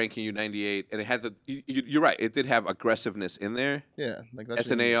that are ranking you 98, and it had the. You're right. It did have aggressiveness in there. Yeah, like that's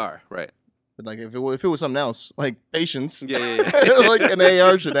That's an AR, right? But like if it was something else, like patience, Yeah, yeah. like an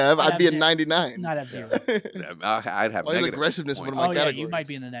AR should have, I'd be a Have 99. not have zero. I'd have Why is negative aggressiveness one of points. my Oh yeah, you categories. might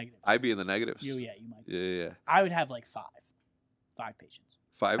be in the negatives. I'd be in the negatives. You might. Yeah. I would have like 5 patients.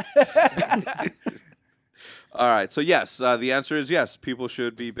 5. All right. So yes, the answer is yes. People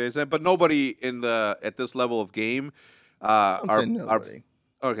should be based on, but nobody at this level of game I'm are saying nobody.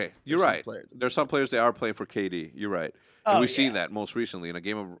 okay. You're There's some right. players. There's some players that are playing for KD. You're right. And Oh, we've seen yeah. that most recently in a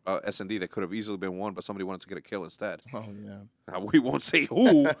game of S&D that could have easily been won, but somebody wanted to get a kill instead. Oh yeah. We won't say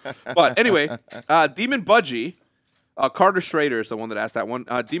who, but anyway, Demon Budgie, Carter Schrader is the one that asked that one.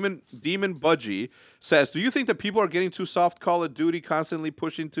 Demon Budgie says, "Do you think that people are getting too soft Call of Duty, constantly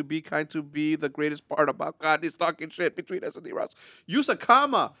pushing to be kind to be the greatest part about God? He's talking shit between S&D rounds. Use a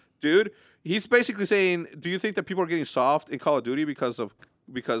comma, dude. He's basically saying, do you think that people are getting soft in Call of Duty because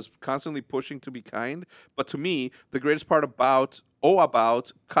constantly pushing to be kind? But to me, the greatest part about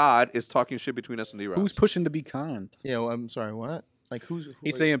COD is talking shit between S&D rounds. Who's pushing to be kind? Yeah, well, I'm sorry, what? Like who's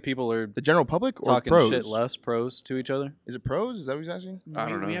He's like, saying people are the general public or talking pros? shit less pros to each other. Is it pros? Is that what he's asking? I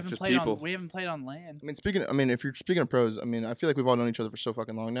don't know, We haven't just played people. on. We haven't played on land. I mean, if you're speaking of pros, I mean, I feel like we've all known each other for so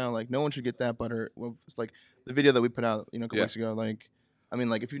fucking long now. Like, no one should get that butthurt. Well, it's like the video that we put out, a couple weeks ago. Like, I mean,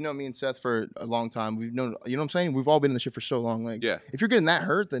 like if you've known me and Seth for a long time, we've known, you know what I'm saying? We've all been in the shit for so long. Like, if you're getting that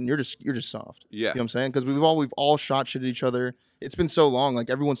hurt, then you're just soft. Yeah. You know what I'm saying? Because we've all shot shit at each other. It's been so long. Like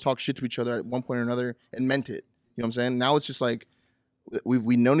everyone's talked shit to each other at one point or another and meant it. You know what I'm saying? Now it's just like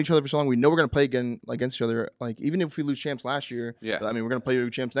we've known each other for so long. We know we're gonna play again against each other. Like even if we lose champs last year, I mean we're gonna play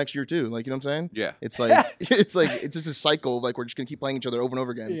champs next year too. Like you know what I'm saying? Yeah. It's like it's just a cycle. Like we're just gonna keep playing each other over and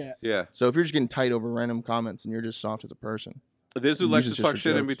over again. Yeah. Yeah. So if you're just getting tight over random comments and you're just soft as a person, There's who Use likes it to just talk for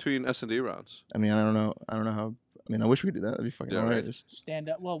shit in jokes. between S&D rounds. I mean I don't know how. I mean I wish we could do that. That'd be fucking Yeah, right. outrageous. Stand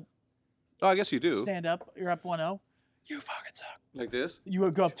up. Well, Oh, I guess you do. stand up. You're up 1-0. You fucking suck. Like this? You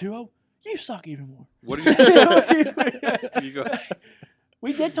go up 2-0. You suck even more. What did you say? You go.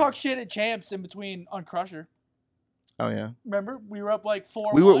 We did talk shit at champs in between on Crusher. Oh yeah. Remember, we were up like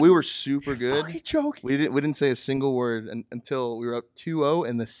 4-1. We were super good. Fucking joking. We didn't say a single word until we were up 2-0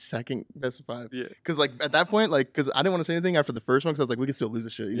 in the second best of 5. Yeah. Because like at that point, like because I didn't want to say anything after the first one because I was like we can still lose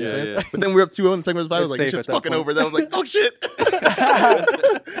this shit. You know what I'm Yeah, saying? yeah. But then we were up 2-0 in the second best of 5. I was It's like this safe shit's at that fucking point. over. Then I was like oh shit.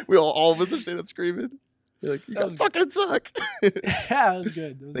 We all of us are straight up screaming. You're like you That guys was- fucking suck. Yeah, that was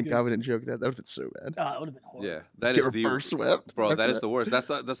good. That was Thank good. God we didn't joke that. That would have been so bad. Oh, it would have been horrible. Yeah. That Get is the reverse swept. Bro, that after is the worst. That's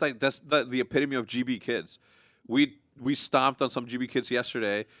the epitome of GB kids. We stomped on some GB kids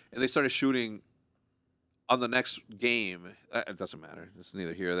yesterday, and they started shooting on the next game. It doesn't matter. It's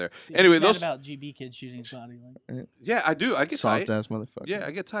neither here or there. See, Anyway, it's mad those. about GB kids shooting his body. Like, Yeah, I do. I get Soft tight. ass motherfucker. Yeah,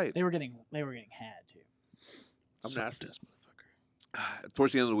 I get tight. they were getting had too. I'm Soft nasty. ass motherfucker.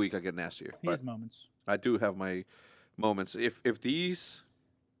 Towards the end of the week, I get nastier. He But has moments. I do have my moments. If these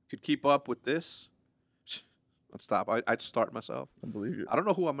could keep up with this, I'd stop. I'd start myself. I believe you. I don't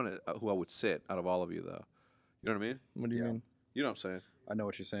know who I would sit out of all of you though. You know what I mean? What do you Yeah. mean? You know what I'm saying? I know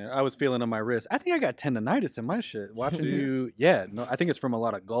what you're saying. I was feeling on my wrist. I think I got tendonitis in my shit. Watching you. Yeah. No, I think it's from a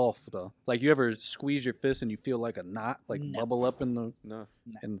lot of golf though. Like you ever squeeze your fist and you feel like a knot like No. bubble up in the No.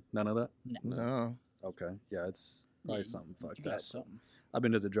 and none of that. No. Okay. Yeah, it's probably something You fucked got up. something. I've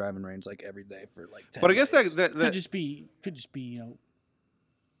been to the driving range like every day for like 10 But I guess days. that Could just be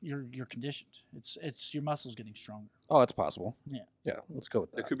you're conditioned. It's your muscles getting stronger. Oh, it's possible. Yeah. Yeah, let's go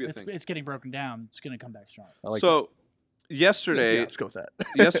with that. it could be a It's thing. it's getting broken down. It's gonna come back stronger. I like So yesterday, Yeah, let's go with that.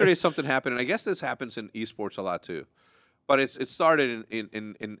 yesterday something happened, and I guess this happens in esports a lot too. But it started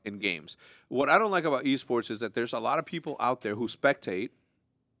in games. What I don't like about esports is that there's a lot of people out there who spectate,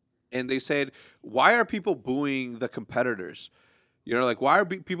 and they said, "Why are people booing the competitors? You know, like why are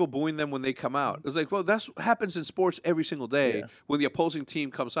people booing them when they come out?" It's like, well, that's happens in sports every single day Yeah. when the opposing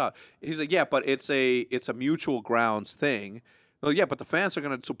team comes out. He's like, yeah, but it's a mutual grounds thing. Well, yeah, but the fans are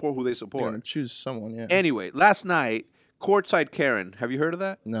going to support who they You're support. gonna choose someone. Yeah. Anyway, last night, Courtside Karen. Have you heard of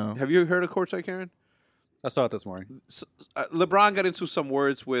that? No. Have you heard of Courtside Karen? I saw it this morning. LeBron got into some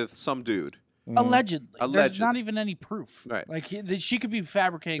words with some dude. Mhm. Allegedly. There's Alleged. not even any proof. Right. Like she could be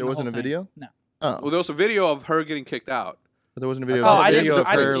fabricating. There the wasn't whole a thing. video? No. Oh, Well, there was a video of her getting kicked out. but there wasn't a I video. saw Oh, a I video didn't- of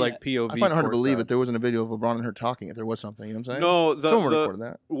I didn't her see like that. POV. I find it hard to believe courtside. that there wasn't a video of LeBron and her talking. If there was something, you know what I'm saying? No, someone reported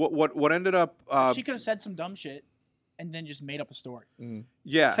that. what ended up? She could have said some dumb shit and then just made up a story.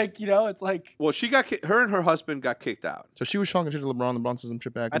 Yeah. Like it's like Well, she got her and her husband got kicked out. So she was talking shit to LeBron. LeBron says some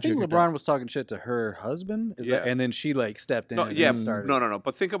shit back. I and she think got kicked out. LeBron was talking shit to her husband. Is Yeah. that, and then she like stepped in. No, and yeah, started. no.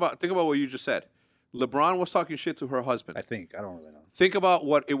 But think about what you just said. LeBron was talking shit to her husband. I think I don't really know. Think about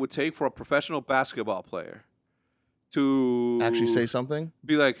what it would take for a professional basketball player to Actually say something.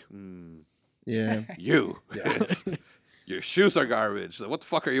 be like, Yeah. you, Yeah. your shoes are garbage. Like, what the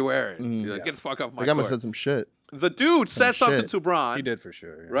fuck are you wearing? Mm. You're like, Yeah. get the fuck off my The guy must court. have said some shit. The dude said Some something shit. to Bron, He did for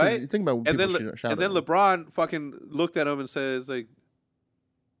sure. Yeah. right? You think about And people then shout and then at him. LeBron fucking looked at him and says like,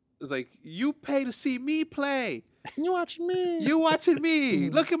 "It's like you pay to see me play. You watching me? You watching me?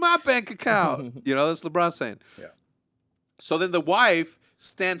 Look at my bank account." You know, that's LeBron saying. Yeah. So then the wife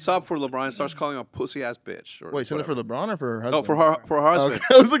stands up for LeBron and starts calling him a pussy ass bitch. Or Wait, send it for whatever. LeBron or for her husband? No, for her husband.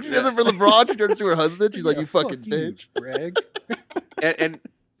 Okay. I was like, she said it for LeBron. She turned to her husband. She's like, Yeah, you fucking fuck you, bitch. Greg. and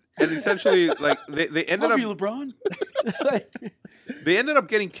essentially like they ended love up you, LeBron. Like, they ended up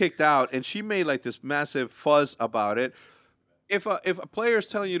getting kicked out, and she made like this massive fuzz about it. If a player is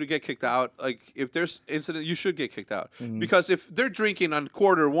telling you to get kicked out, like if there's incident, you should get kicked out because if they're drinking on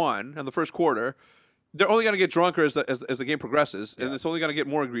quarter one and the first quarter, they're only going to get drunker as the game progresses, and it's only going to get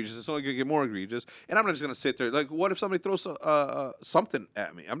more egregious. It's only going to get more egregious, and I'm not just going to sit there. Like, what if somebody throws something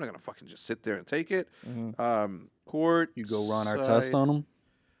at me? I'm not going to fucking just sit there and take it. Court, You go Ron Artest on him.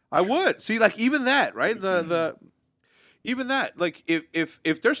 I would see, like even that, right? Even that, like,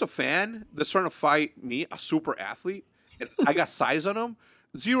 if there's a fan that's trying to fight me, a super athlete, and I got size on him,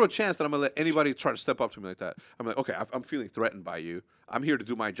 zero chance that I'm gonna let anybody try to step up to me like that. I'm like, okay, I'm feeling threatened by you. I'm here to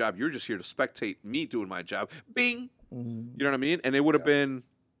do my job. You're just here to spectate me doing my job. Bing. You know what I mean? And it would have been,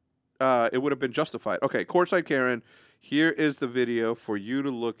 justified. Okay, courtside Karen. Here is the video for you to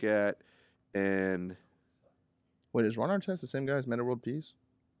look at. And wait, is Ron Artest the same guy as Meta World Peace?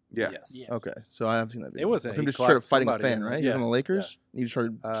 yeah. Yes. Okay, so I haven't seen that video. It wasn't. Of him He just started clapped fighting a somebody fan, in- right? He was yeah, on the Lakers. He just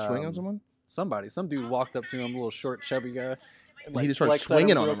started swinging on someone. Some dude walked up to him, a little short, chubby guy. And, He just started flexed at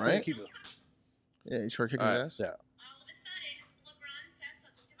swinging on real him, quick. right? He just- Yeah, he started kicking All his ass. yeah. All of a sudden, LeBron says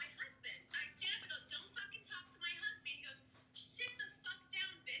something to my husband. I stand up and go, don't fucking talk to my husband. He goes, sit the fuck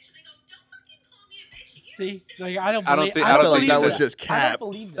down, bitch. And I go, don't fucking call me a bitch. You See, sit like down." I don't I don't believe. think- I I feel don't like believe that was that. just I cap.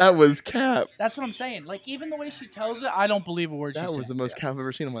 don't believe that. That was cap. That's what I'm saying. Like even the way she tells it, I don't believe a word she That said. was the most cap I've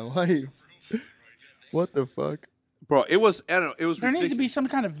ever seen in my life. What the fuck? Bro, it was, I don't know, it was There needs to be ridiculous. some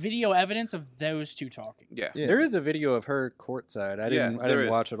kind of video evidence of those two talking. Yeah. Yeah. There is a video of her courtside. I didn't there is.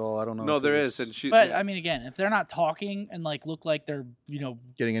 watch it all. I don't know. No, if there it is. was- And she, But I mean, again, if they're not talking and like look like they're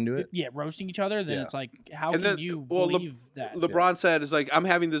Getting into it. roasting each other, then Yeah. it's like how And can then- you well, believe that? LeBron said is like, I'm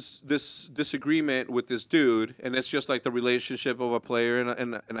having this disagreement with this dude, and it's just like the relationship of a player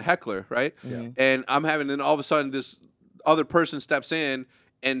and a heckler, right? Mhm. And I'm having, and all of a sudden this other person steps in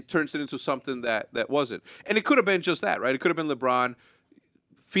and turns it into something that wasn't. And it could have been just that, right? It could have been LeBron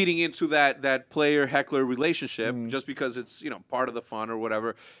feeding into that player heckler relationship just because it's part of the fun or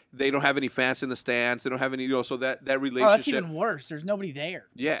whatever. They don't have any fans in the stands. They don't have any so that Oh, that's relationship. even worse. There's nobody there.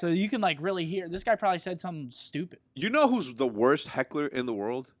 Yeah. So you can like really hear. This guy probably said something stupid. You know who's the worst heckler in the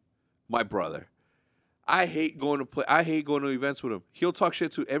world? My brother. I hate going to events with him. He'll talk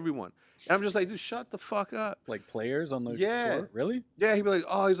shit to everyone. And I'm just like, dude, shut the fuck up. like players on the Yeah. court. Really? Yeah, he'd be like,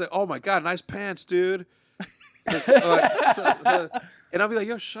 oh my God, nice pants, dude. and I'll be like,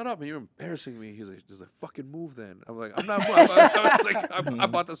 yo, shut up, man, you're embarrassing me. He's like, fucking move then. I'm like, I'm not. I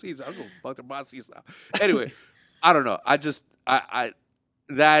bought the seats. I'm going to buy the my seats now. Anyway, I don't know. I just, I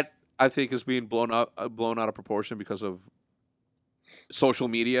think is being blown out of proportion because of social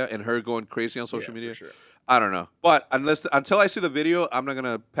media and her going crazy on social media. For sure. I don't know, but until I see the video, I'm not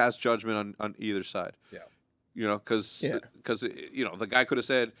gonna pass judgment on either side. Yeah. Because Yeah. the guy could have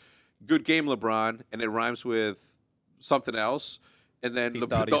said, "Good game, LeBron," and it rhymes with something else, and then He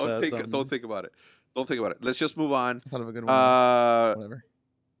thought he said something. don't think about it. Don't think about it. Let's just move on. I thought of a good one. Whatever.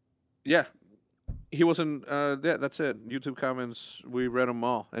 Yeah, he wasn't. Yeah, that's it. YouTube comments, we read them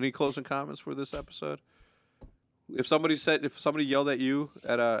all. Any closing comments for this episode? If somebody yelled at you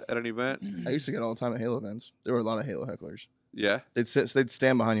at an event, I used to get all the time at Halo events. There were a lot of Halo hecklers. yeah, They'd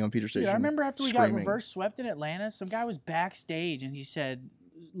stand behind you on Peter Station. Dude, I remember after we got screaming. reverse swept in Atlanta, some guy was backstage and he said,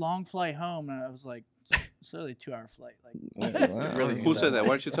 "Long flight home," and I was like, "It's literally a 2-hour flight." Like, Wow. Really? who said that?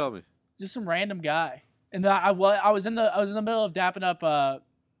 Why didn't you tell me? just some random guy. And then I was in the middle of dapping up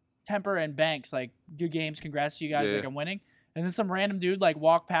TymeR and Banks, like, good games, congrats to you guys, Yeah. like I'm winning. And then some random dude like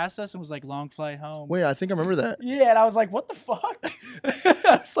walked past us and was like, "Long flight home." Wait, I think I remember that. Yeah, and I was like, "What the fuck?"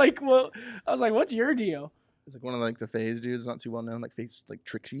 I was like, "What's your deal?" It's like one of like the FaZe dudes, not too well known, like FaZe, like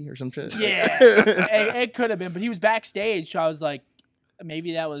Trixie or some shit. Yeah, it could have been, but he was backstage, so I was like,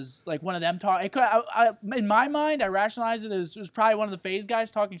 maybe that was like one of them talking. It could, in my mind, I rationalized it as it was probably one of the FaZe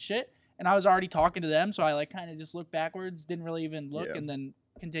guys talking shit, and I was already talking to them, so I like kind of just looked backwards, didn't really even look, Yeah. and then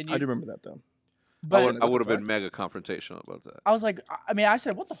continued. I do remember that though. But I would have been mega confrontational about that. I was like, I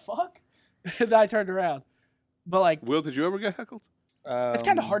said, "What the fuck?" Then I turned around, but like, Will, did you ever get heckled? it's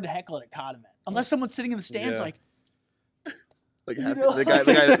kind of hard to heckle at a COD event unless someone's sitting in the stands, Yeah. like. Like You Happy, know, the guy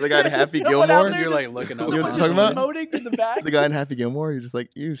in Happy someone out Gilmore. there You're just- like looking You up. know Someone what I'm just talking about? emoting in the back. The guy in Happy Gilmore. You're just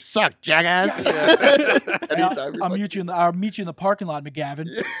like, you suck, jackass. Anytime you're I'll like- meet you in the parking lot, McGavin.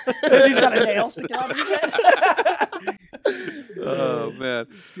 And he's got a nail sticking out of his head. Oh man!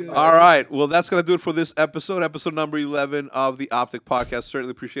 All right, well that's gonna do it for this episode number 11 of the OpTic Podcast.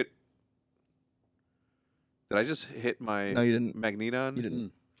 Certainly appreciate. Did I just hit my No, you didn't. magneton? You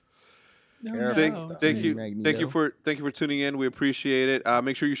didn't. No, Thank no. you Magneto. for tuning in. We appreciate it.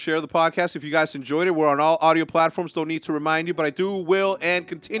 Make sure you share the podcast if you guys enjoyed it. We're on all audio platforms. Don't need to remind you, but I will and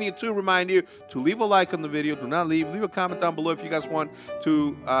continue to remind you to leave a like on the video. Do not leave a comment down below if you guys want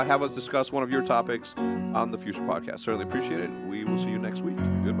to have us discuss one of your topics on the future podcast. Certainly appreciate it. We will see you next week.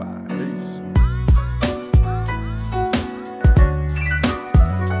 Goodbye.